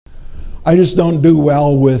I just don't do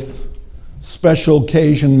well with special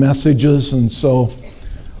occasion messages, and so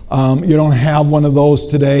you don't have one of those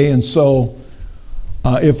today. And so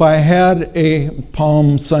if I had a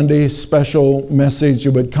Palm Sunday special message,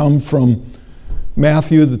 it would come from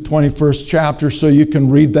Matthew, the 21st chapter, so you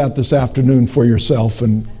can read that this afternoon for yourself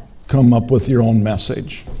and come up with your own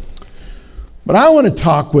message. But I want to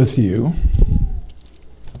talk with you.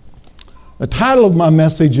 The title of my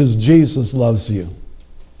message is Jesus Loves You.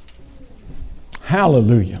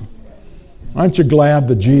 Hallelujah. Aren't you glad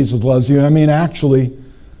that Jesus loves you? I mean, actually,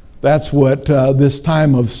 that's what this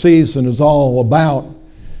time of season is all about,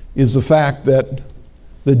 is the fact that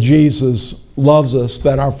Jesus loves us,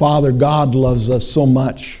 that our Father God loves us so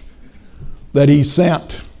much that He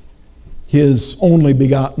sent His only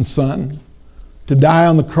begotten Son to die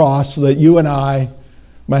on the cross so that you and I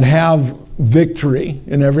might have victory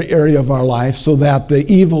in every area of our life, so that the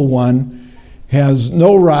evil one has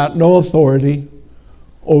no right, no authority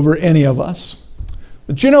over any of us.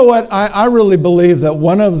 But you know what? I really believe that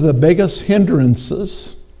one of the biggest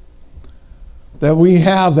hindrances that we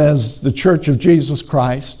have as the Church of Jesus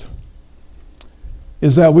Christ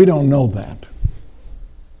is that we don't know that.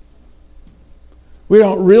 We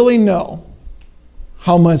don't really know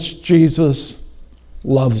how much Jesus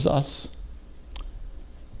loves us.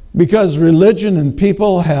 Because religion and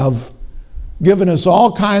people have given us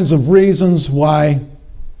all kinds of reasons why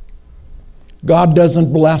God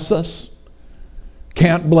doesn't bless us,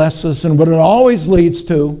 can't bless us, and what it always leads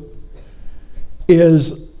to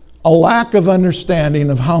is a lack of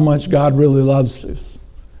understanding of how much God really loves us.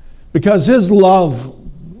 Because His love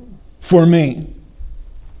for me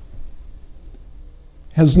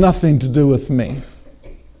has nothing to do with me.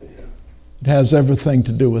 It has everything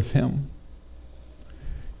to do with Him.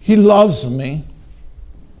 He loves me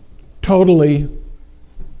totally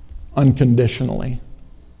unconditionally.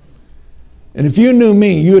 And if you knew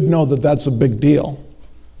me, you would know that that's a big deal.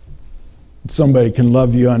 Somebody can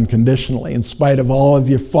love you unconditionally in spite of all of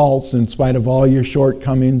your faults, in spite of all your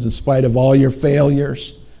shortcomings, in spite of all your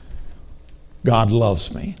failures. God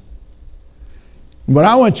loves me. And what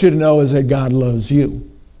I want you to know is that God loves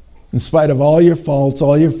you in spite of all your faults,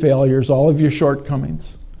 all your failures, all of your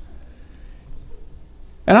shortcomings.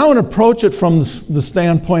 And I want to approach it from the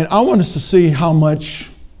standpoint, I want us to see how much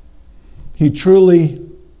He truly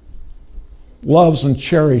loves and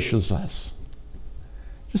cherishes us.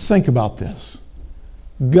 Just think about this.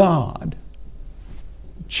 God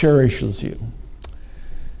cherishes you.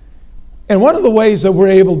 And one of the ways that we're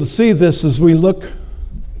able to see this is we look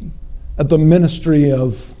at the ministry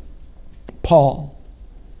of Paul.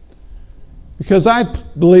 Because I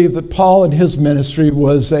believe that Paul and his ministry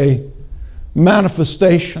was a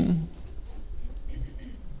manifestation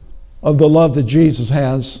of the love that Jesus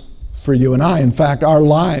has for you and I. In fact, our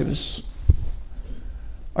lives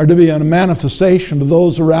are to be a manifestation to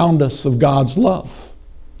those around us of God's love.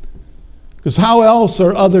 Because how else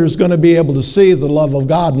are others going to be able to see the love of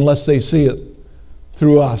God unless they see it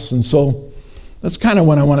through us? And so that's kind of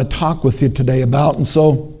what I want to talk with you today about. And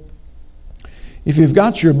so if you've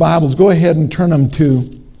got your Bibles, go ahead and turn them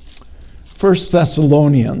to 1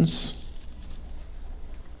 Thessalonians,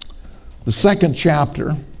 the 2nd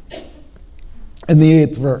chapter, and the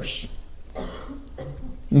 8th verse.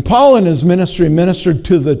 And Paul in his ministry ministered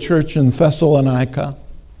to the church in Thessalonica.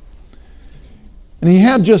 And he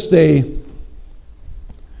had just a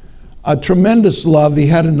tremendous love. He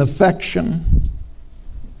had an affection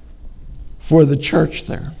for the church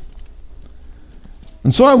there.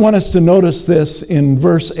 And so I want us to notice this in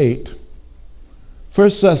verse 8. 1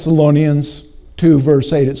 Thessalonians 2,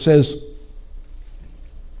 verse 8, it says,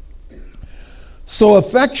 "So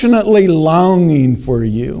affectionately longing for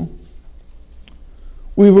you,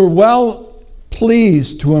 we were well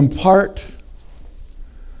pleased to impart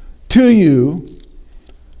to you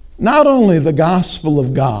not only the gospel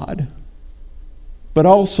of God, but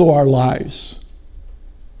also our lives,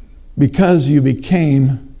 because you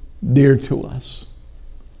became dear to us."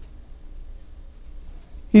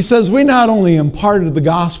 He says, we not only imparted the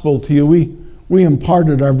gospel to you, we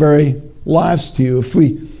imparted our very lives to you. If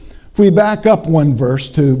we back up one verse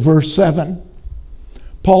to verse 7,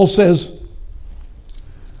 Paul says,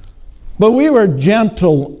 "But we were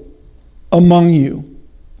gentle among you,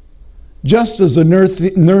 just as a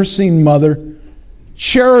nursing mother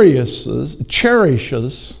cherishes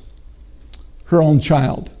her own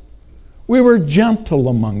child." We were gentle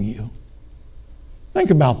among you.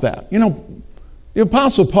 Think about that. You know, the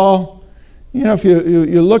Apostle Paul, you know, if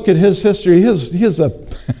you look at his history, he's a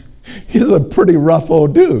pretty rough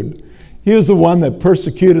old dude. He was the one that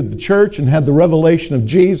persecuted the church and had the revelation of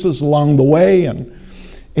Jesus along the way, and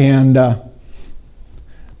And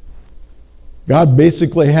God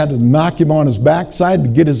basically had to knock him on his backside to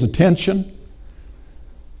get his attention.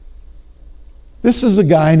 This is a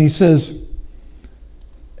guy, and he says,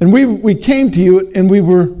 and we came to you, and we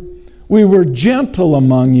were gentle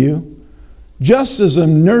among you, just as a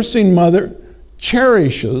nursing mother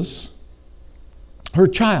cherishes her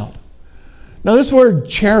child. Now this word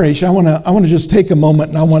cherish, I want to just take a moment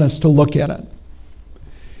and I want us to look at it.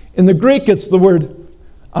 In the Greek, it's the word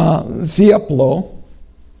theoplo.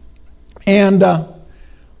 And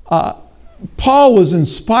Paul was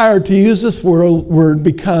inspired to use this word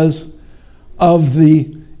because of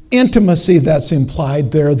the intimacy that's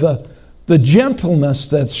implied there, the gentleness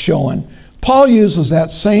that's shown. Paul uses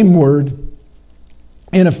that same word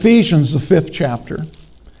in Ephesians, the 5th chapter.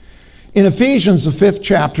 In Ephesians, the 5th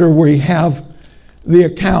chapter, we have the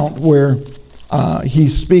account where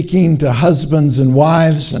he's speaking to husbands and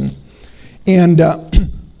wives. And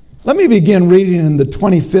let me begin reading in the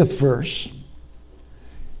 25th verse.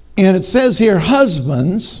 And it says here,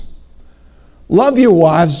 husbands, love your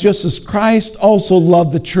wives just as Christ also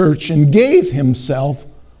loved the church and gave himself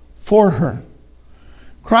for her.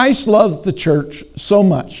 Christ loves the church so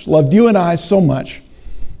much, loved you and I so much,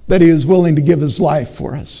 that he was willing to give his life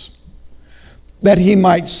for us, that he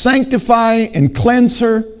might sanctify and cleanse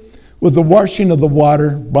her with the washing of the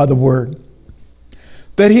water by the word,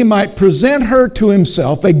 that he might present her to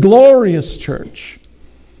himself a glorious church,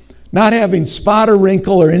 not having spot or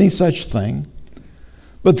wrinkle or any such thing,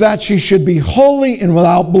 but that she should be holy and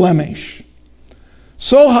without blemish.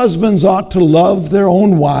 So husbands ought to love their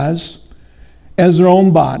own wives as their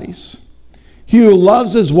own bodies. He who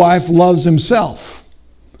loves his wife loves himself.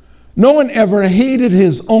 No one ever hated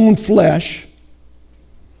his own flesh,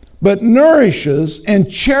 but nourishes and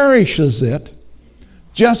cherishes it,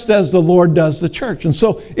 just as the Lord does the church. And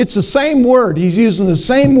so it's the same word. He's using the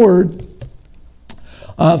same word,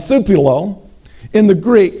 thupulo, in the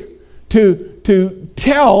Greek, to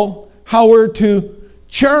tell how we're to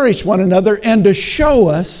cherish one another and to show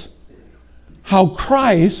us how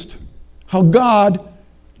Christ, how God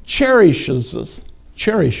cherishes us.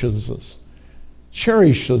 Cherishes us.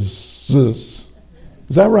 Cherishes us.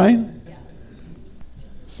 Is that right?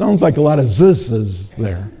 Sounds like a lot of zizzes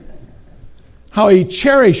there. How he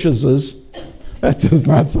cherishes us. That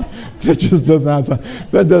just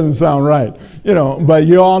doesn't sound right. You know, but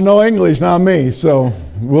you all know English, not me, so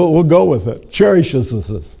we'll go with it. Cherishes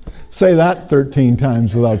us. Say that 13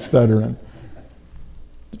 times without stuttering.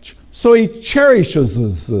 So he cherishes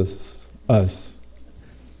us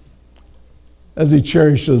as he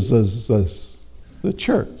cherishes us, the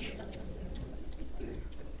church.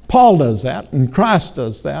 Paul does that, and Christ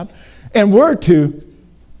does that. And we're to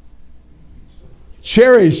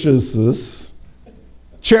cherish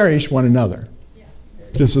one another,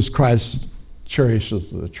 just as Christ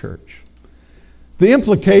cherishes the church. The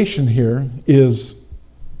implication here is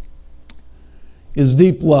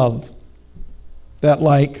deep love, that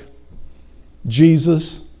like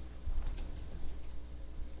Jesus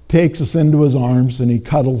takes us into his arms and he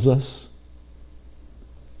cuddles us,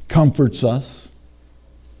 comforts us,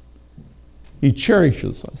 he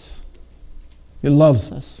cherishes us, he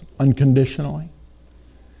loves us unconditionally.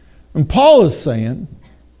 And Paul is saying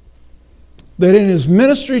that in his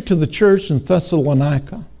ministry to the church in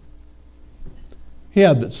Thessalonica, he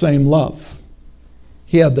had that same love.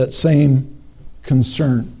 He had that same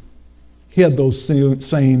concern. He had those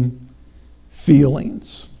same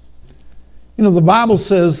feelings. You know, the Bible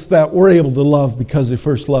says that we're able to love because he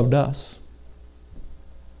first loved us.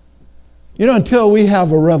 You know, until we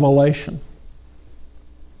have a revelation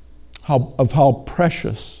of how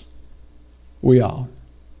precious we are,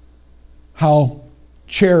 how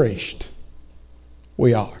cherished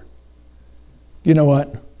we are, you know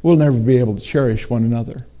what? We'll never be able to cherish one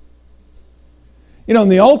another. You know,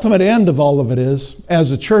 and the ultimate end of all of it is,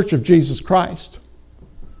 as a church of Jesus Christ,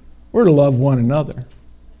 we're to love one another.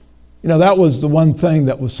 You know, that was the one thing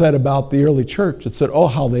that was said about the early church. It said, oh,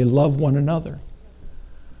 how they love one another.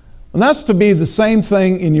 And that's to be the same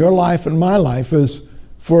thing in your life and my life, is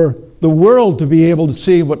for the world to be able to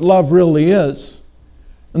see what love really is.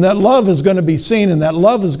 And that love is going to be seen, and that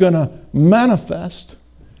love is going to manifest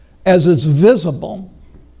as it's visible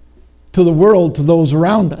to the world, to those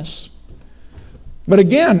around us. But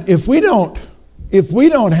again, if we don't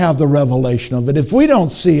have the revelation of it, if we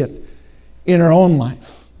don't see it in our own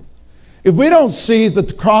life, if we don't see that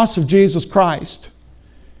the cross of Jesus Christ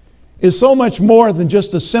is so much more than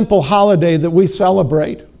just a simple holiday that we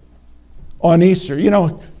celebrate on Easter. You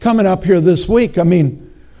know, coming up here this week, I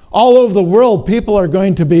mean, all over the world, people are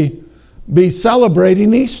going to be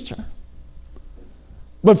celebrating Easter.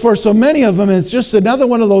 But for so many of them, it's just another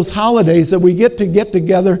one of those holidays that we get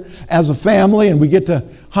together as a family, and we get to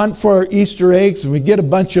hunt for our Easter eggs, and we get a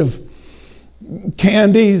bunch of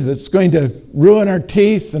candy that's going to ruin our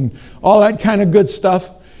teeth and all that kind of good stuff.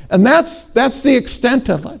 And that's the extent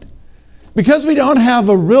of it. Because we don't have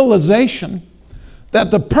a realization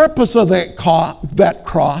that the purpose of that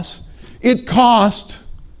cross, it cost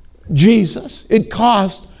Jesus. It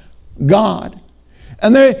cost God.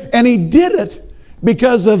 And he did it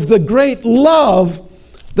because of the great love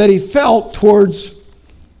that he felt towards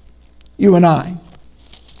you and I.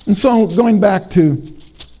 And so going back to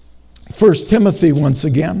 1 Timothy once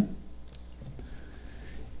again.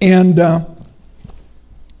 And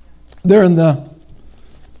they're in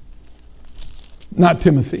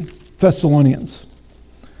Thessalonians.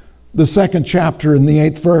 The 2nd chapter in the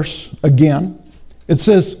 8th verse again. It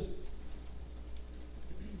says,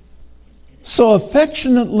 so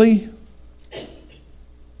affectionately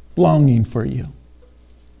longing for you.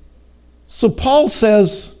 So Paul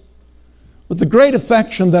says, with the great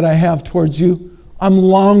affection that I have towards you, I'm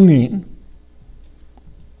longing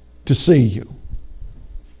to see you.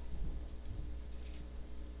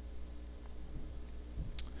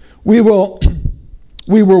 We were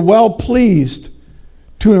well pleased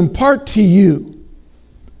to impart to you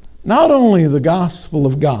not only the gospel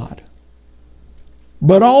of God,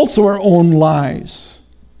 but also our own lives,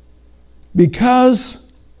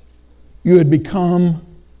 because you had become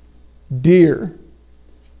dear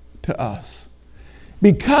to us.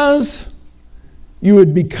 Because you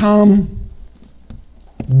had become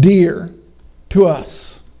dear to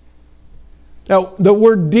us. Now, the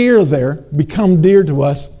word dear there, become dear to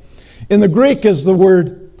us, in the Greek is the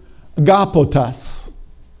word agapotas.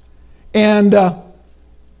 And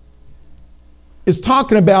it's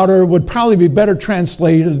talking about, or would probably be better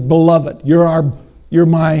translated, beloved. You're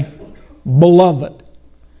my beloved.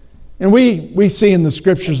 And we see in the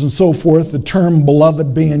scriptures and so forth the term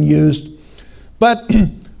beloved being used. But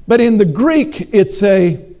in the Greek, it's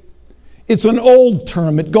an old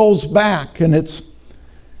term. It goes back, and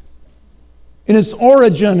in its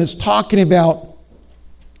origin, it's talking about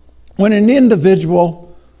when an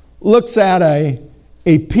individual looks at a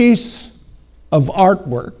piece of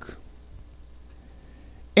artwork,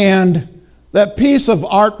 and that piece of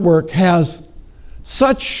artwork has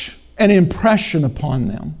such an impression upon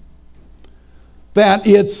them that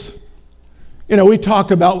it's, we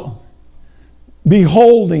talk about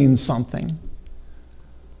beholding something,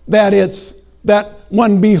 that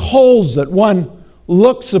one beholds it, one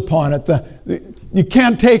looks upon it. You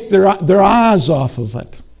can't take their eyes off of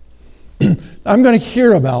it. I'm going to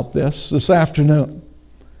hear about this afternoon.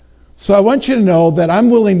 So I want you to know that I'm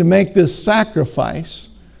willing to make this sacrifice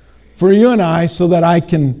for you and I so that I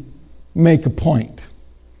can make a point.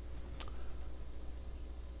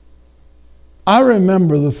 I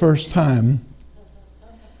remember the first time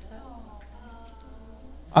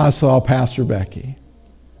I saw Pastor Becky.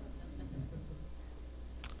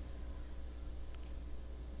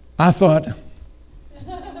 I thought,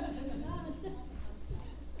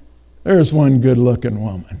 there's one good-looking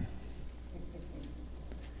woman.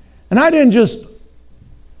 And I didn't just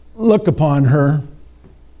look upon her.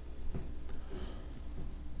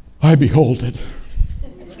 I behold it.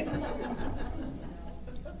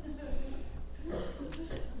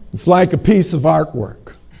 It's like a piece of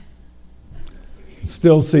artwork.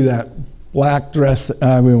 Still see that black dress.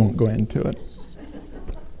 We won't go into it.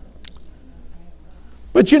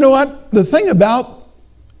 But you know what? The thing about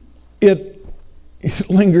it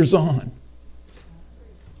lingers on.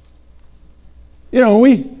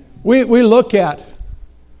 We look at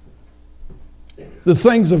the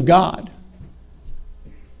things of God.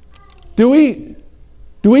 Do we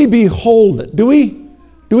behold it? Do we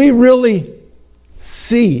really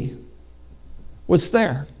see what's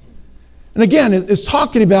there? And again, it's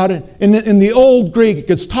talking about it in the old Greek.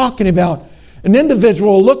 It's talking about an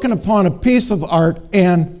individual looking upon a piece of art,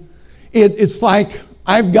 and it's like,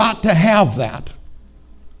 I've got to have that.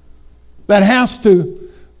 That has to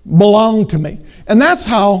belong to me. And that's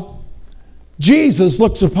how Jesus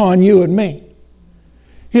looks upon you and me.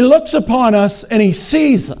 He looks upon us and he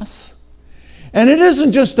sees us. And it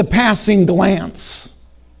isn't just a passing glance.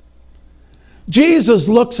 Jesus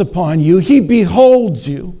looks upon you. He beholds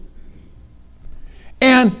you.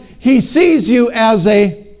 And he sees you as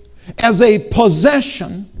a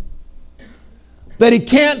possession that he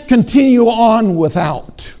can't continue on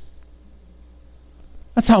without.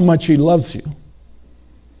 That's how much he loves you.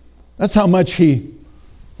 That's how much he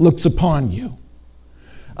looks upon you.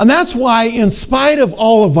 And that's why, in spite of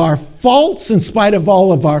all of our faults, in spite of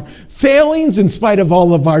all of our failings, in spite of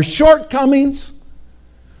all of our shortcomings,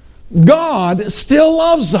 God still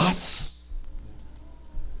loves us.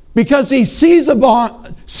 Because He sees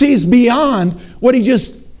beyond what He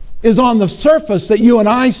just is on the surface that you and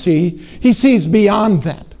I see. He sees beyond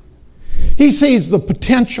that. He sees the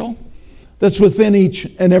potential that's within each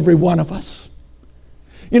and every one of us.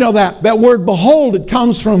 You know, that word behold, it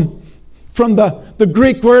comes from the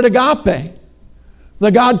Greek word agape,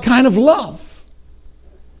 the God kind of love.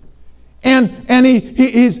 And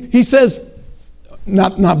he says,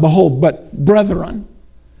 not behold, but brethren.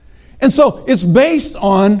 And so it's based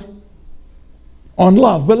on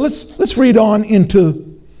love. But let's read on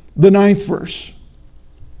into the 9th verse.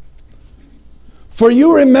 For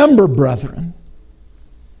you remember, brethren.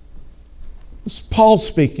 This is Paul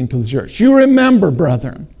speaking to the church. You remember,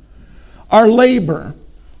 brethren, our labor,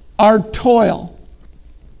 our toil,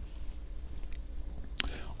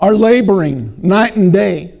 our laboring night and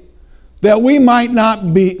day, that we might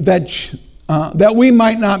not be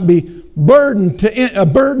burdened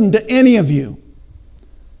to any of you.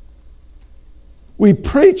 We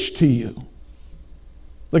preach to you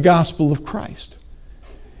the gospel of Christ.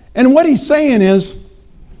 And what he's saying is,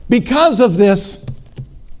 because of this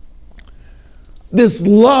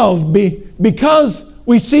love, because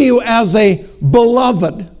we see you as a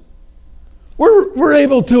beloved, we're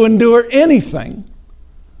able to endure anything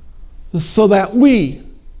so that we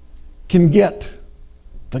can get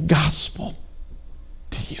the gospel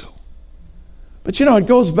to you. But you know, it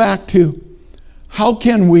goes back to, how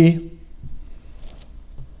can we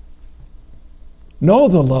know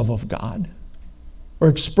the love of God or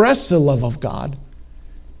express the love of God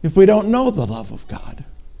if we don't know the love of God?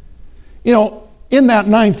 You know, in that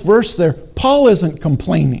 9th verse there, Paul isn't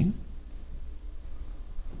complaining.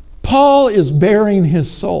 Paul is bearing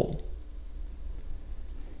his soul.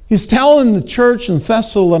 He's telling the church in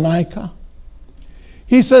Thessalonica,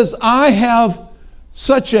 he says, I have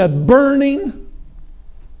such a burning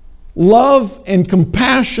love and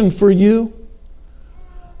compassion for you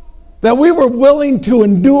that we were willing to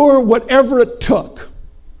endure whatever it took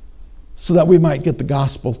so that we might get the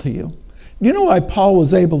gospel to you. Do you know why Paul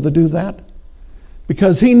was able to do that?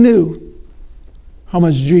 Because he knew how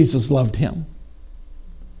much Jesus loved him.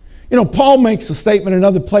 You know, Paul makes a statement in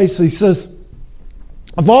another place. He says,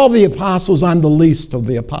 of all the apostles, I'm the least of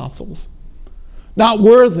the apostles. Not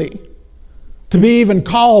worthy to be even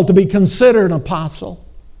called, to be considered an apostle.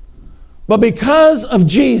 But because of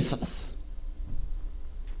Jesus,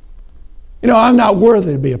 you know, I'm not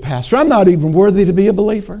worthy to be a pastor. I'm not even worthy to be a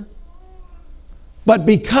believer. But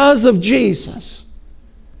because of Jesus,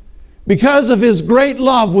 because of His great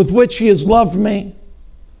love with which He has loved me,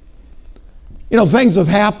 you know, things have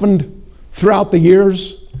happened throughout the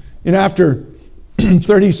years. You know, after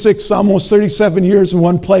 36, almost 37 years in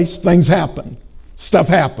one place, things happen. Stuff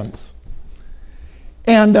happens.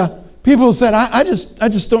 And people said, I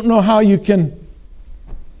just don't know how you can,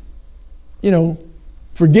 you know,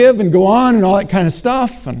 forgive and go on and all that kind of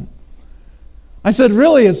stuff. And I said,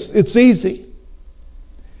 really, it's easy.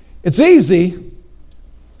 It's easy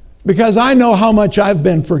because I know how much I've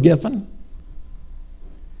been forgiven.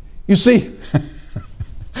 You see,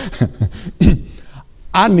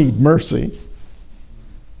 I need mercy.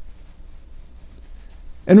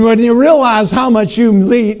 And when you realize how much you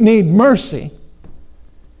need mercy,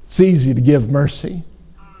 it's easy to give mercy.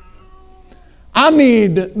 I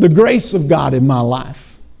need the grace of God in my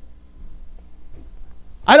life.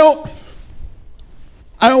 I don't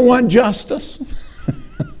want justice.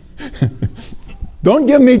 Don't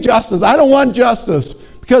give me justice. I don't want justice,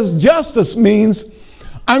 because justice means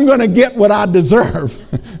I'm going to get what I deserve.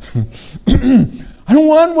 I don't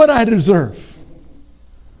want what I deserve.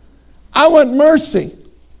 I want mercy.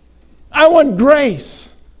 I want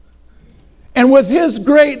grace. And with His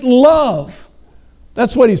great love,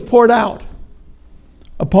 that's what He's poured out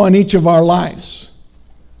upon each of our lives.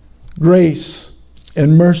 Grace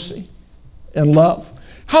and mercy and love.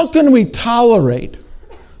 How can we tolerate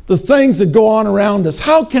the things that go on around us?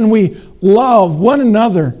 How can we love one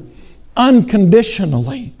another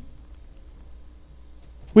unconditionally?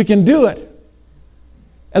 We can do it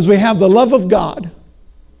as we have the love of God,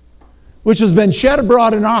 which has been shed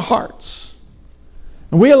abroad in our hearts.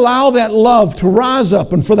 And we allow that love to rise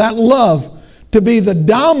up, and for that love to be the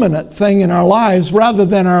dominant thing in our lives rather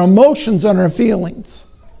than our emotions and our feelings.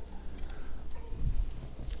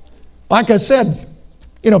 Like I said,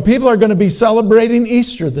 you know, people are going to be celebrating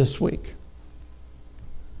Easter this week.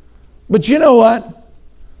 But you know what?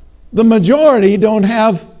 The majority don't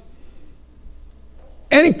have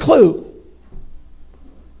any clue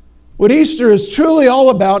what Easter is truly all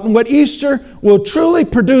about and what Easter will truly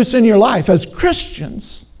produce in your life. As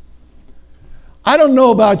Christians, I don't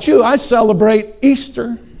know about you, I celebrate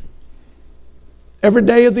Easter every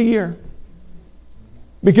day of the year.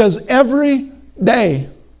 Because every day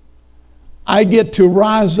I get to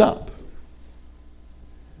rise up.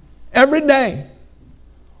 Every day,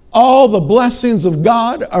 all the blessings of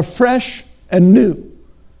God are fresh and new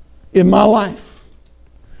in my life.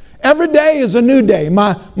 Every day is a new day.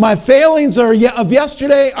 My failings of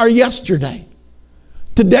yesterday are yesterday.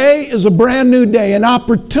 Today is a brand new day, an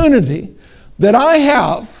opportunity that I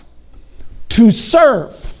have to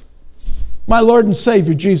serve my Lord and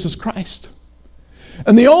Savior, Jesus Christ.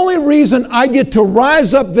 And the only reason I get to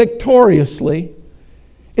rise up victoriously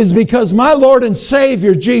is because my Lord and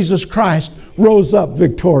Savior, Jesus Christ, rose up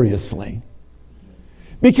victoriously.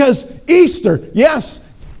 Because Easter, yes,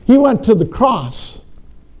 He went to the cross.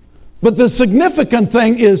 But the significant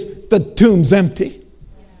thing is the tomb's empty.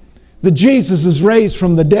 That Jesus is raised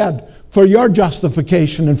from the dead for your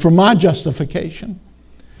justification and for my justification.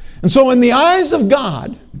 And so in the eyes of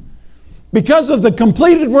God, because of the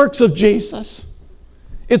completed works of Jesus,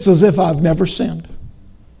 it's as if I've never sinned.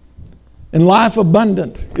 And life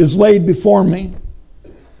abundant is laid before me.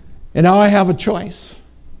 And now I have a choice.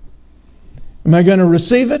 Am I going to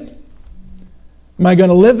receive it? Am I going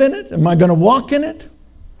to live in it? Am I going to walk in it?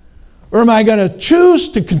 Or am I going to choose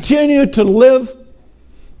to continue to live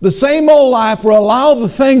the same old life or allow the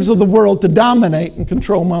things of the world to dominate and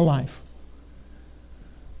control my life?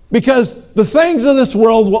 Because the things of this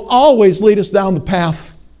world will always lead us down the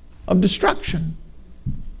path of destruction.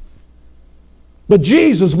 But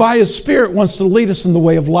Jesus, by His Spirit, wants to lead us in the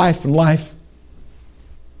way of life, and life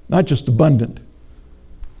not just abundant,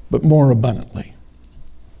 but more abundantly.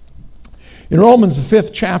 In Romans, the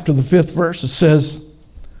 5th chapter, the 5th verse, it says,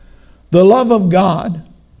 "The love of God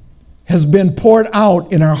has been poured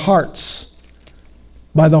out in our hearts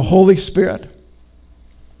by the Holy Spirit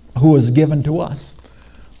who is given to us."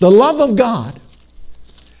 The love of God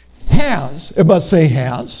has, everybody say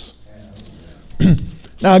has.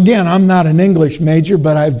 Now again, I'm not an English major,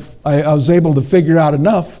 but I was able to figure out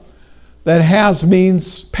enough that has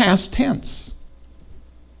means past tense.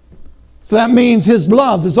 So that means His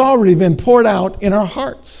love has already been poured out in our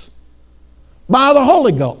hearts by the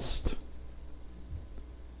Holy Ghost.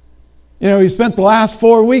 You know, we spent the last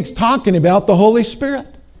 4 weeks talking about the Holy Spirit.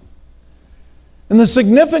 And the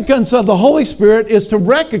significance of the Holy Spirit is to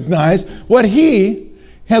recognize what He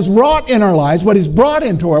has wrought in our lives, what He's brought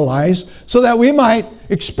into our lives, so that we might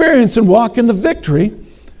experience and walk in the victory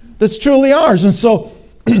that's truly ours. And so,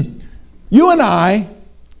 you and I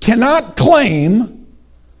cannot claim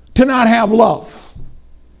to not have love.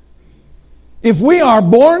 If we are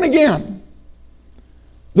born again,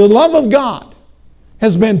 the love of God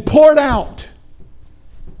has been poured out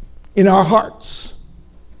in our hearts.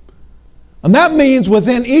 And that means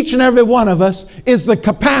within each and every one of us is the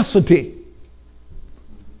capacity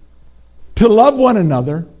to love one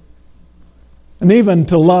another and even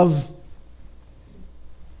to love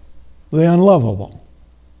the unlovable.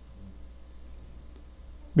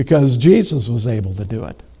 Because Jesus was able to do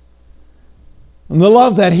it. And the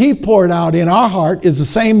love that He poured out in our heart is the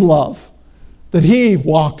same love that He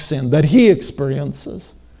walks in, that He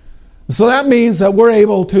experiences. So that means that we're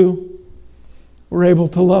able to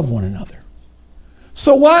love one another.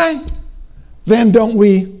 So why then don't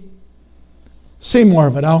we see more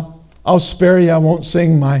of it? I'll spare you. I won't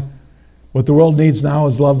sing what the world needs now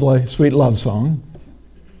is lovely, sweet love song.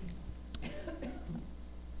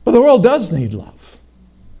 But the world does need love.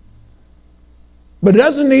 But it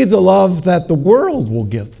doesn't need the love that the world will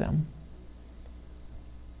give them.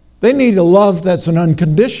 They need a love that's an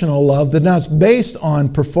unconditional love, that's not based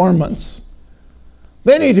on performance.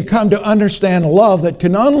 They need to come to understand a love that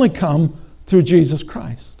can only come through Jesus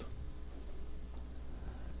Christ.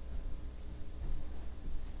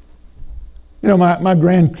 You know, my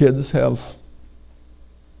grandkids have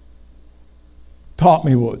taught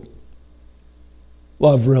me what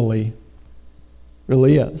love really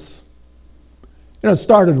is. You know, it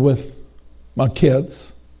started with my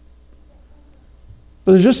kids.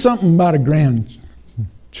 But there's just something about a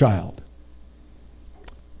grandchild.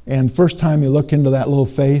 And first time you look into that little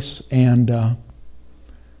face, and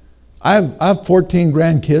I have 14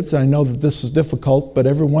 grandkids, and I know that this is difficult, but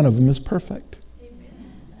every one of them is perfect.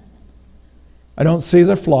 Amen. I don't see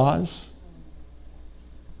their flaws.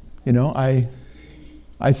 You know,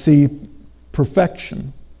 I see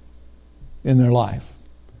perfection in their life.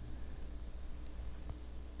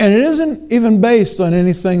 And it isn't even based on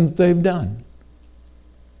anything that they've done.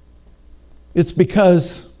 It's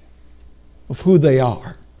because of who they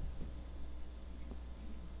are.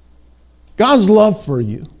 God's love for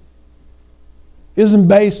you isn't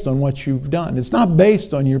based on what you've done. It's not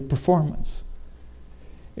based on your performance.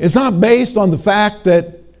 It's not based on the fact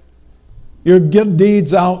that your good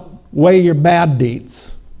deeds outweigh your bad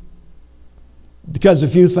deeds. Because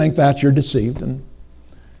if you think that, you're deceived. And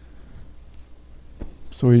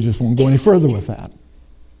so we just won't go any further with that.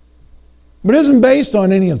 But it isn't based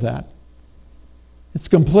on any of that. It's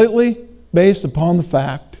completely based upon the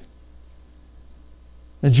fact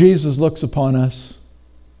that Jesus looks upon us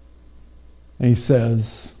and he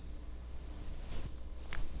says,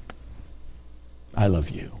 I love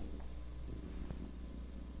you.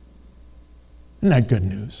 Isn't that good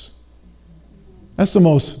news? That's the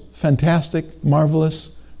most fantastic,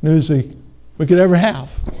 marvelous news we could ever have.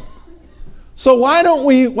 So why don't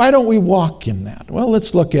we walk in that? Well,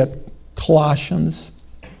 let's look at Colossians.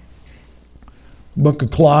 Book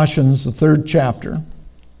of Colossians, the 3rd chapter,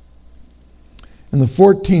 and the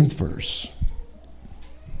 14th verse.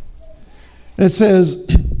 And it says,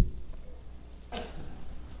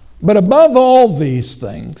 but above all these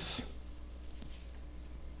things,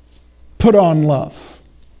 put on love,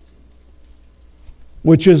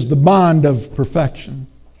 which is the bond of perfection.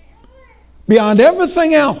 Beyond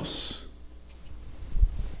everything else,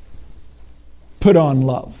 put on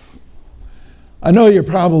love. I know you're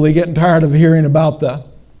probably getting tired of hearing about the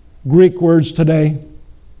Greek words today,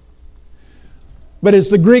 but it's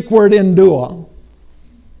the Greek word enduo.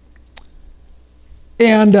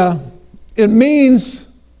 And it means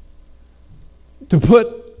to put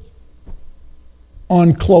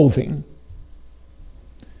on clothing.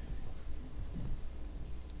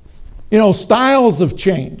 You know, styles have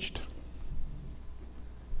changed.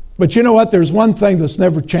 But you know what? There's one thing that's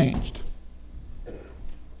never changed.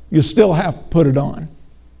 You still have to put it on.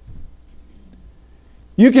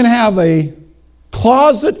 You can have a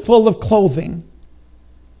closet full of clothing,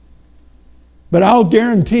 but I'll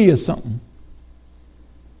guarantee you something.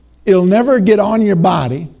 It'll never get on your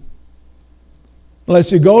body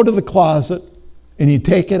unless you go to the closet and you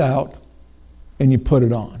take it out and you put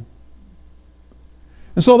it on.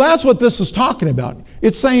 And so that's what this is talking about.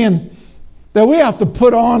 It's saying that we have to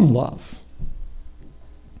put on love.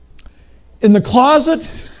 In the closet,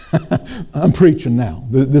 I'm preaching now.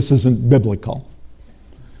 This isn't biblical.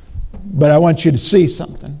 But I want you to see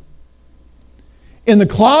something. In the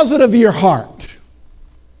closet of your heart,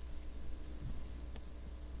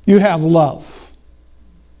 you have love.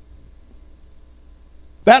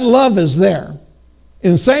 That love is there.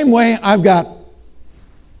 In the same way, I've got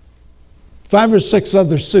 5 or 6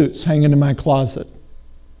 other suits hanging in my closet.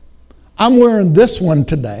 I'm wearing this one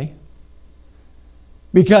today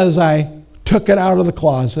because I took it out of the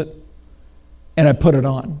closet and I put it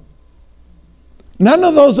on. None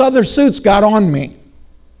of those other suits got on me.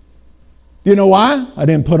 You know why? I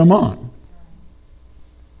didn't put them on.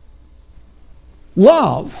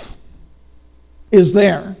 Love is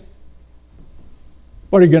there.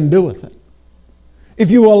 What are you going to do with it?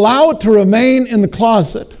 If you allow it to remain in the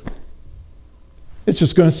closet, it's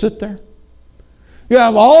just going to sit there. You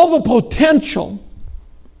have all the potential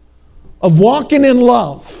of walking in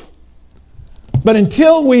love. But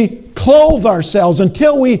until we clothe ourselves,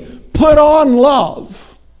 until we put on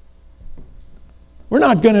love, we're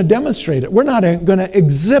not going to demonstrate it. We're not going to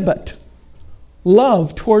exhibit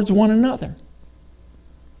love towards one another.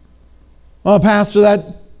 Well, Pastor,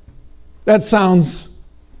 that sounds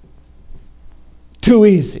too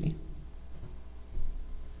easy.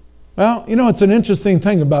 Well, you know, it's an interesting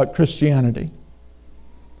thing about Christianity. It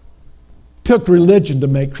took religion to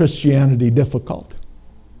make Christianity difficult.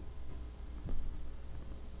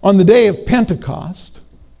 On the day of Pentecost,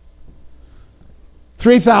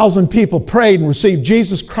 3,000 people prayed and received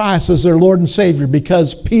Jesus Christ as their Lord and Savior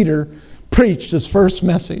because Peter preached his first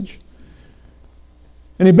message.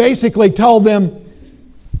 And he basically told them,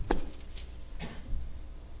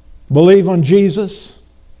 believe on Jesus,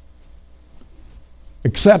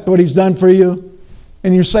 accept what he's done for you,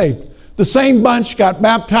 and you're saved. The same bunch got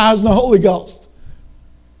baptized in the Holy Ghost.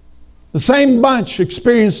 The same bunch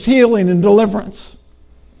experienced healing and deliverance.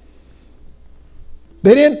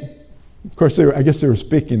 They didn't, of course, I guess they were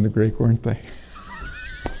speaking the Greek, weren't they?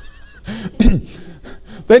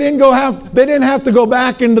 They didn't have to go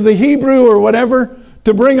back into the Hebrew or whatever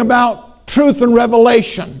to bring about truth and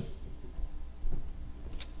revelation.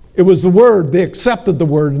 It was the Word. They accepted the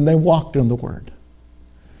Word and they walked in the Word.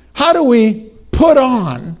 How do we put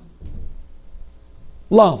on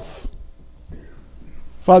love?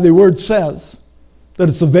 Father, the Word says that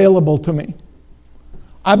it's available to me.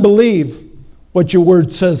 I believe what your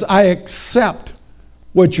Word says. I accept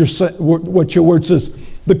what your Word says.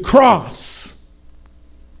 The cross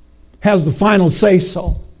has the final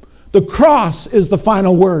say-so. The cross is the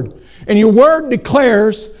final word. And your word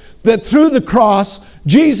declares that through the cross,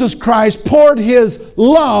 Jesus Christ poured His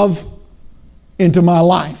love into my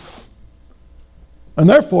life. And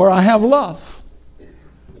therefore, I have love.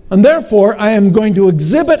 And therefore, I am going to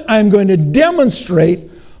exhibit, I am going to demonstrate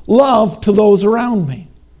love to those around me.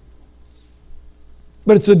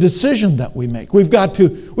 But it's a decision that we make. We've got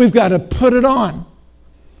to put it on.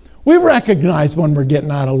 We recognize when we're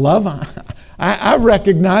getting out of love. I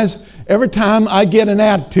recognize every time I get an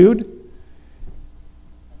attitude.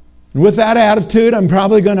 And with that attitude, I'm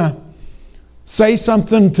probably going to say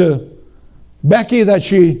something to Becky that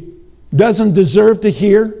she doesn't deserve to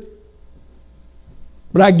hear.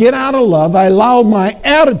 But I get out of love. I allow my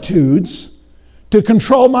attitudes to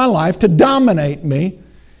control my life, to dominate me.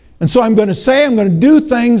 And so I'm going to do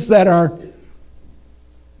things that are,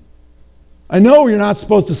 I know you're not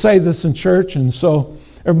supposed to say this in church, and so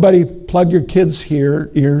everybody plug your kids'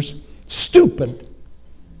 ears. Stupid.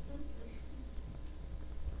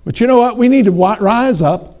 But you know what? We need to rise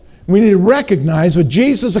up. We need to recognize what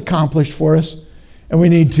Jesus accomplished for us, and we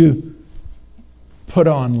need to put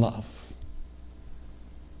on love.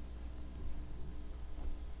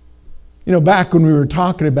 You know, back when we were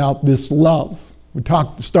talking about this love, we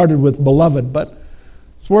started with beloved, but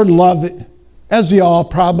this word love, as you all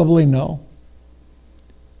probably know,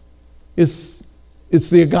 it's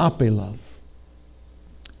the agape love.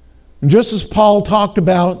 And just as Paul talked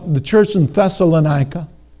about the church in Thessalonica,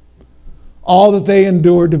 all that they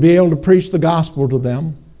endured to be able to preach the gospel to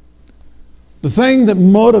them, the thing that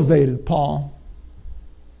motivated Paul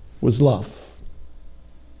was love.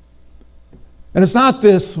 And it's not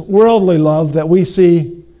this worldly love that we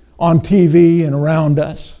see on TV and around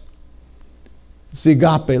us. It's the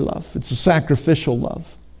agape love. It's a sacrificial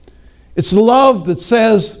love. It's the love that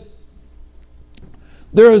says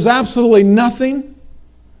there is absolutely nothing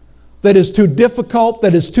that is too difficult,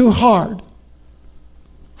 that is too hard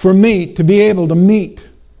for me to be able to meet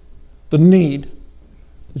the need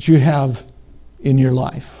that you have in your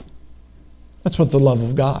life. That's what the love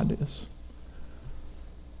of God is.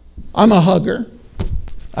 I'm a hugger.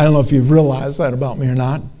 I don't know if you've realized that about me or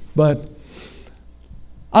not, but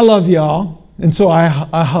I love y'all, and so I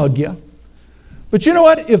hug you. But you know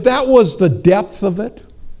what? If that was the depth of it,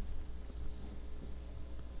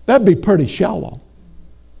 that'd be pretty shallow.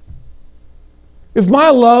 If my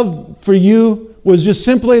love for you was just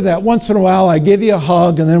simply that once in a while I give you a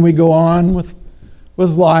hug and then we go on with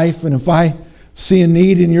life, and if I see a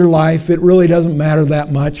need in your life, it really doesn't matter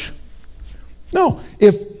that much. No,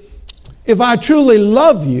 if I truly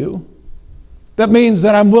love you, that means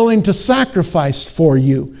that I'm willing to sacrifice for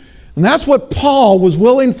you. And that's what Paul was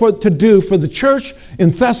willing to do for the church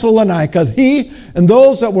in Thessalonica. He and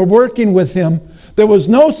those that were working with him, there was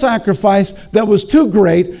no sacrifice that was too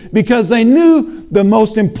great, because they knew the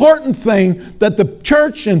most important thing that the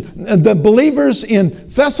church and the believers in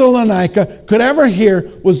Thessalonica could ever hear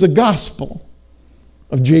was the gospel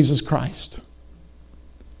of Jesus Christ.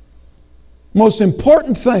 Most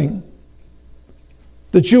important thing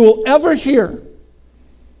that you will ever hear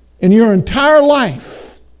in your entire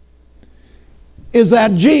life is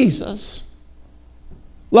that Jesus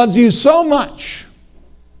loves you so much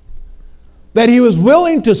that He was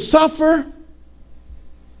willing to suffer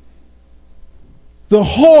the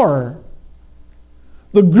horror,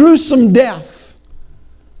 the gruesome death,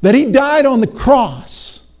 that He died on the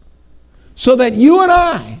cross, so that you and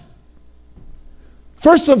I,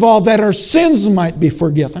 first of all, that our sins might be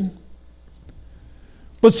forgiven,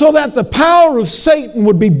 but so that the power of Satan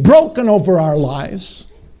would be broken over our lives,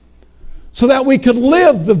 so that we could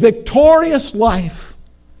live the victorious life,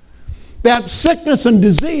 that sickness and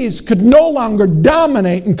disease could no longer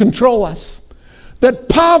dominate and control us, that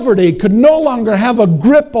poverty could no longer have a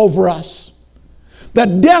grip over us,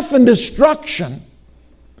 that death and destruction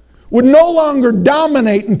would no longer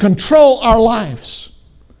dominate and control our lives.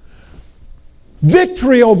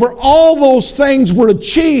 Victory over all those things were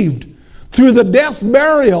achieved through the death,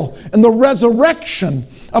 burial, and the resurrection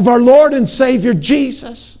of our Lord and Savior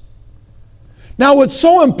Jesus. Now, what's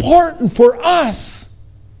so important for us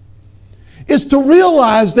is to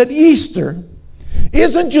realize that Easter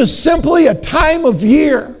isn't just simply a time of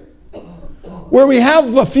year where we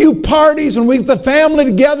have a few parties and we get the family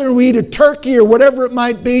together and we eat a turkey or whatever it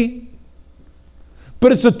might be.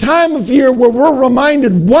 But it's a time of year where we're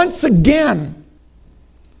reminded once again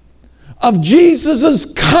of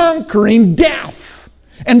Jesus' conquering death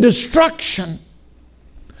and destruction.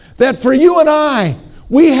 That for you and I,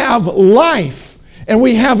 we have life, and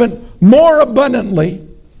we have it more abundantly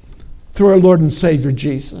through our Lord and Savior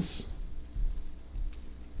Jesus.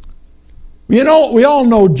 You know, we all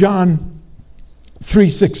know John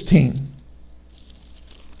 3:16.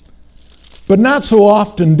 But not so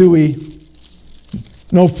often do we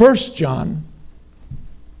know 1 John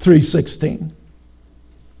 3:16,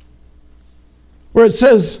 where it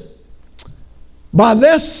says, by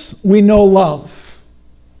this we know love,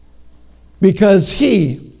 because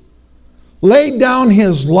he laid down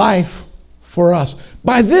his life for us.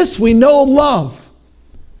 By this we know love,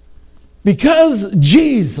 because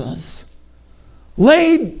Jesus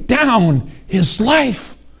laid down his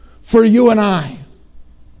life for you and I.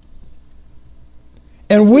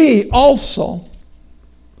 And we also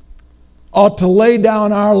ought to lay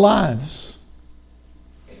down our lives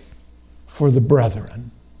for the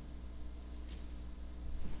brethren.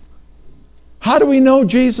 How do we know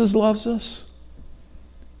Jesus loves us?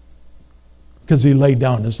 Because he laid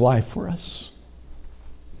down his life for us.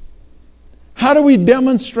 How do we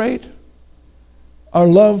demonstrate our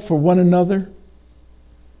love for one another?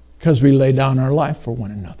 Because we lay down our life for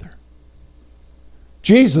one another.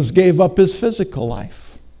 Jesus gave up his physical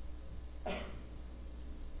life.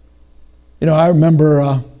 You know, I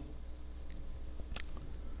remember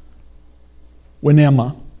when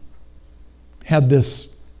Emma had this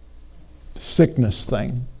sickness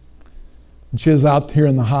thing, and she was out here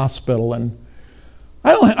in the hospital, and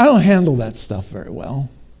I don't handle that stuff very well.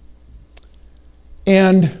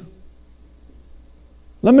 And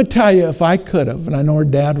let me tell you, if I could have, and I know her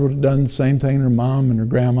dad would have done the same thing, her mom and her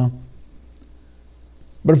grandma,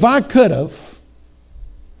 but if I could have,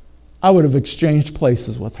 I would have exchanged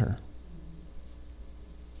places with her.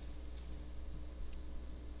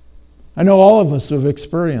 I know all of us have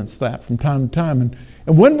experienced that from time to time.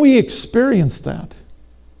 And when we experience that,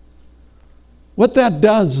 what that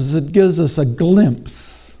does is it gives us a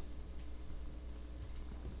glimpse,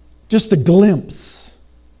 just a glimpse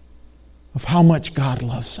of how much God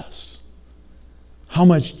loves us, how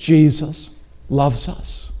much Jesus loves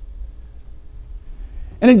us.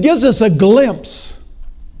 And it gives us a glimpse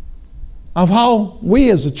of how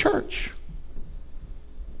we as a church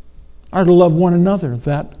are to love one another,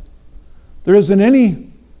 that there isn't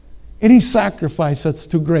any sacrifice that's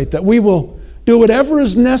too great, that we will do whatever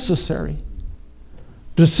is necessary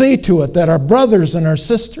to see to it that our brothers and our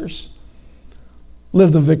sisters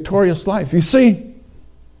live the victorious life. You see,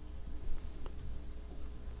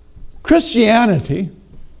 Christianity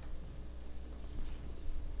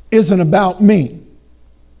isn't about me.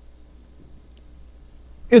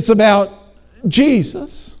 It's about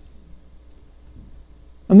Jesus.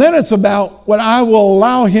 And then it's about what I will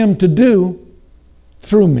allow him to do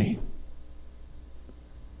through me.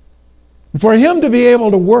 And for him to be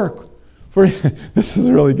able to work, this is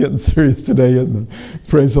really getting serious today, isn't it?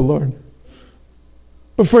 Praise the Lord.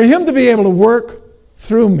 But for him to be able to work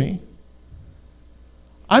through me,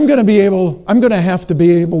 I'm going to have to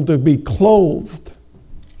be able to be clothed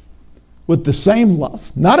with the same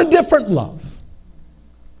love, not a different love,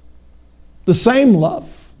 the same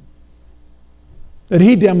love that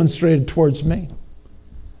he demonstrated towards me.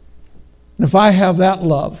 And if I have that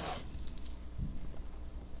love,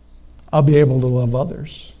 I'll be able to love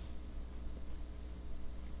others.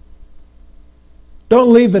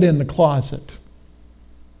 Don't leave it in the closet.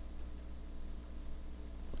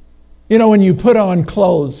 You know, when you put on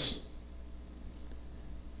clothes,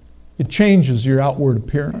 it changes your outward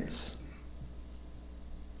appearance.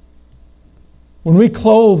 When we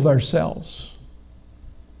clothe ourselves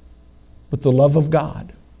with the love of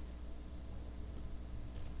God,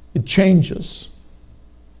 it changes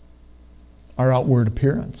our outward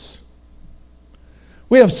appearance.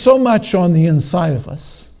 We have so much on the inside of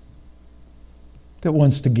us that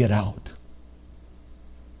wants to get out.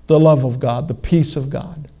 The love of God, the peace of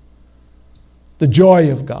God, the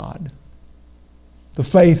joy of God, the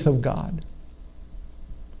faith of God.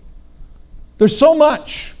 There's so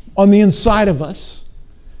much on the inside of us,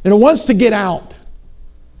 and it wants to get out.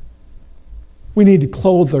 We need to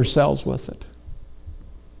clothe ourselves with it.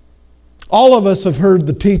 All of us have heard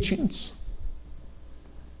the teachings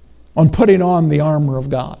on putting on the armor of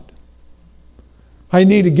God. I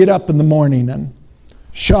need to get up in the morning and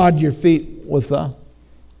shod your feet with the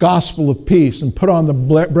gospel of peace, and put on the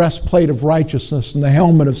breastplate of righteousness and the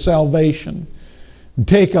helmet of salvation, and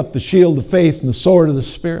take up the shield of faith and the sword of the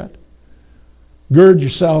Spirit. Gird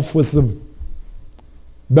yourself with the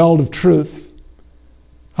belt of truth.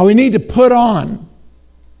 How we need to put on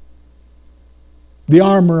the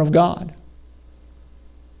armor of God.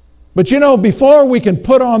 But you know, before we can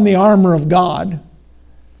put on the armor of God,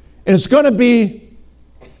 and it's going to be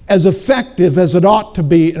as effective as it ought to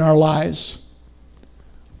be in our lives,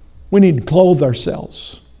 we need to clothe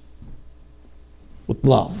ourselves with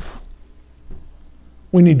love.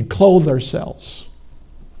 We need to clothe ourselves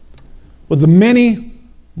with the many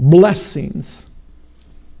blessings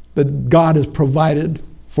that God has provided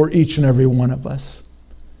for each and every one of us.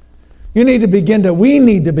 We need to begin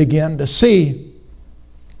to see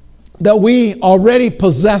that we already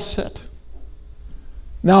possess it.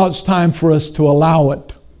 Now it's time for us to allow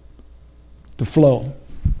it to flow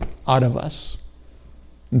out of us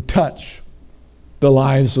and touch the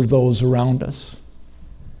lives of those around us.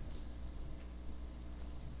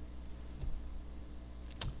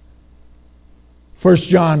 First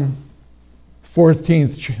John,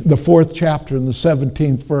 the 4th chapter and the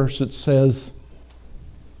 17th verse, it says,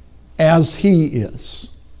 as he is.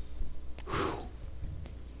 Whew.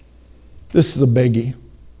 This is a biggie.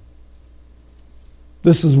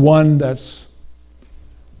 This is one that's,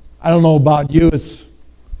 I don't know about you,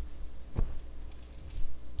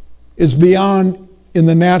 it's beyond in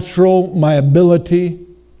the natural my ability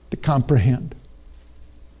to comprehend.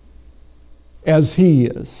 As he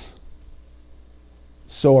is,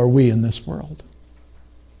 so are we in this world.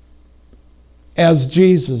 As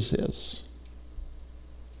Jesus is,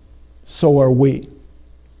 so are we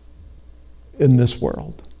in this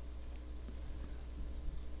world.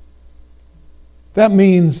 That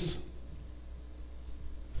means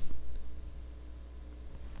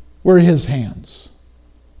we're his hands.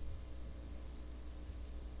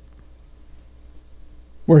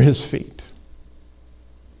 We're his feet.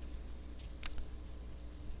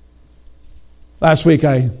 Last week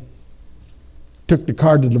I took the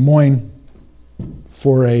car to Des Moines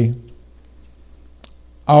for an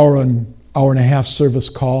hour and a half service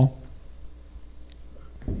call.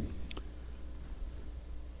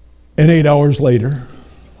 And 8 hours later,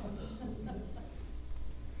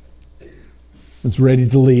 I was ready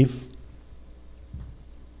to leave.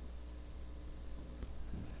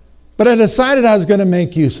 But I decided I was going to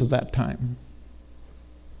make use of that time.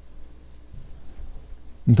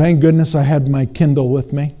 And thank goodness I had my Kindle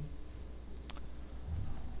with me.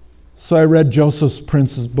 So I read Joseph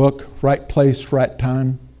Prince's book, Right Place, Right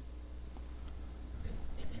Time.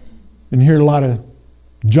 And hear a lot of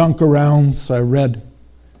junk around, so I read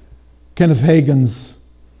Kenneth Hagin's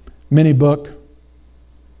mini book,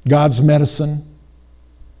 God's Medicine.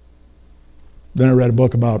 Then I read a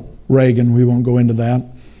book about Reagan. We won't go into that.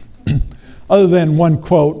 Other than one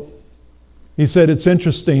quote, he said, it's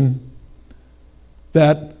interesting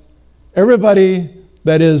that everybody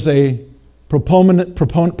that is a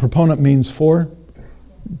proponent means for,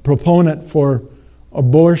 proponent for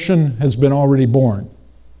abortion has been already born.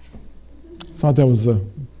 I thought that was a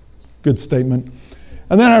good statement.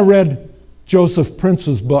 And then I read Joseph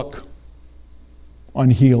Prince's book on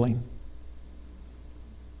healing.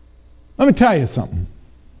 Let me tell you something.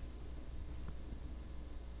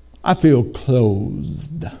 I feel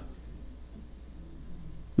clothed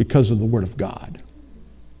because of the Word of God.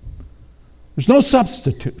 There's no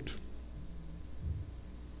substitute.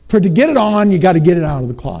 For to get it on, you got to get it out of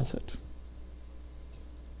the closet.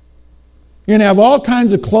 You're going to have all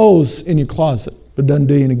kinds of clothes in your closet, but it doesn't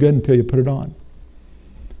do you any good until you put it on.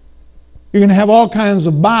 You're going to have all kinds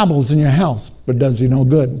of Bibles in your house, but it does you no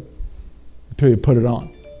good until you put it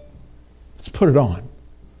on. Let's put it on.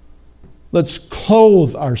 Let's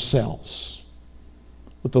clothe ourselves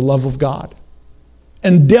with the love of God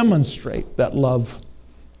and demonstrate that love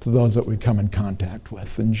to those that we come in contact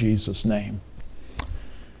with. In Jesus' name.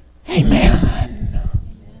 Amen.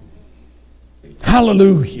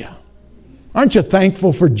 Hallelujah. Aren't you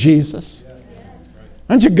thankful for Jesus?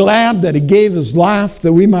 Aren't you glad that he gave his life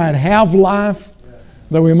that we might have life,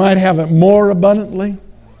 that we might have it more abundantly,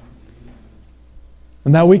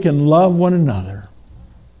 and that we can love one another?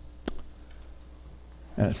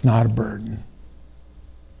 And it's not a burden.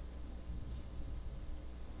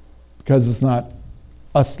 Because it's not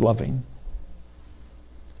us loving.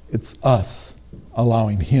 It's us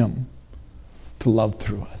allowing him to love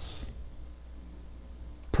through us.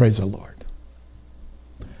 Praise the Lord.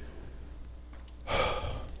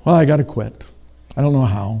 Well, I got to quit. I don't know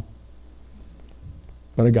how,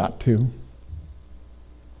 but I got to.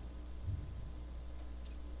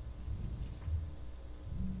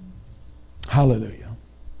 Hallelujah.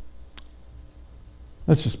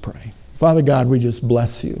 Let's just pray. Father God, we just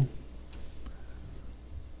bless you.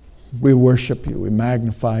 We worship you. We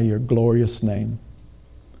magnify your glorious name.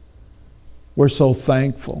 We're so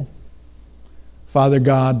thankful, Father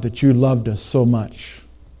God, that you loved us so much,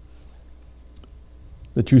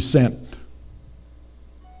 that you sent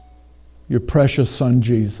your precious Son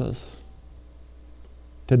Jesus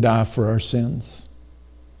to die for our sins.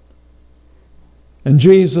 And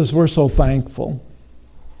Jesus, we're so thankful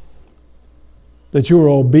that you were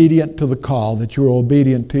obedient to the call, that you were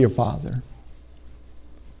obedient to your Father,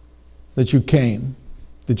 that you came,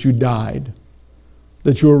 that you died,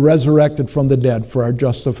 that you were resurrected from the dead for our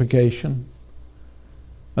justification,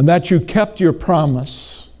 and that you kept your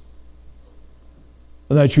promise,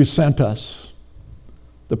 and that you sent us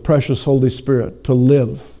the precious Holy Spirit to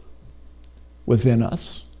live within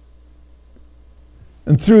us.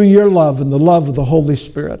 And through your love and the love of the Holy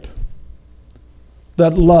Spirit,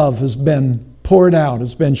 that love has been poured out,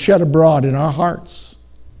 has been shed abroad in our hearts.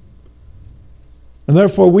 And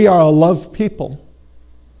therefore we are a loved people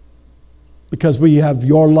because we have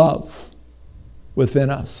your love within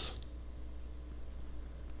us.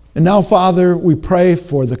 And now, Father, we pray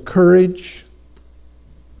for the courage.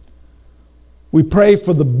 We pray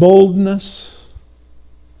for the boldness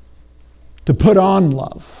to put on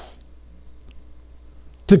love,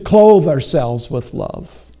 to clothe ourselves with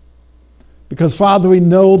love. Because, Father, we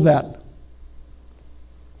know that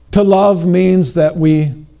to love means that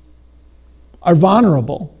we are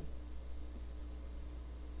vulnerable,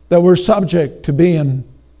 that we're subject to being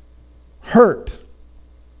hurt.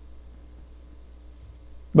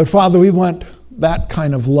 But, Father, we want that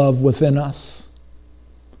kind of love within us,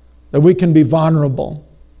 that we can be vulnerable,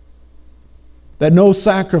 that no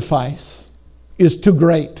sacrifice is too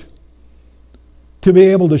great to be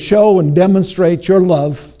able to show and demonstrate your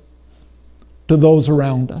love to those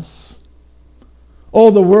around us. Oh,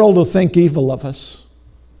 the world will think evil of us.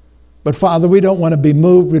 But Father, we don't want to be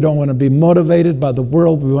moved. We don't want to be motivated by the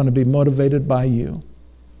world. We want to be motivated by you.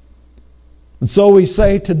 And so we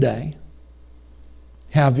say today,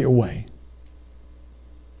 have your way.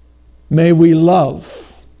 May we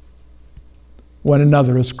love one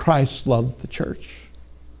another as Christ loved the church.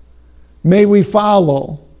 May we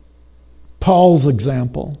follow Paul's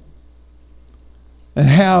example and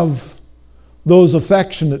have those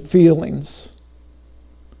affectionate feelings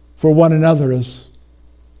for one another as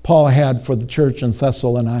Paul had for the church in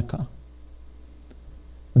Thessalonica.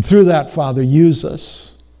 And through that, Father, use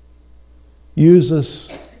us. Use us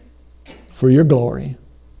for your glory.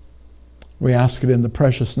 We ask it in the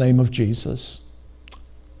precious name of Jesus.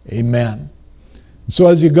 Amen. So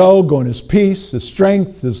as you go in his peace, his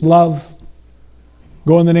strength, his love.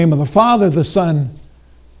 Go in the name of the Father, the Son,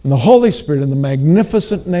 and the Holy Spirit, in the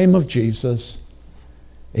magnificent name of Jesus.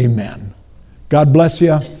 Amen. God bless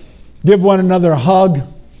you. Give one another a hug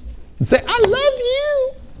and say, I love you.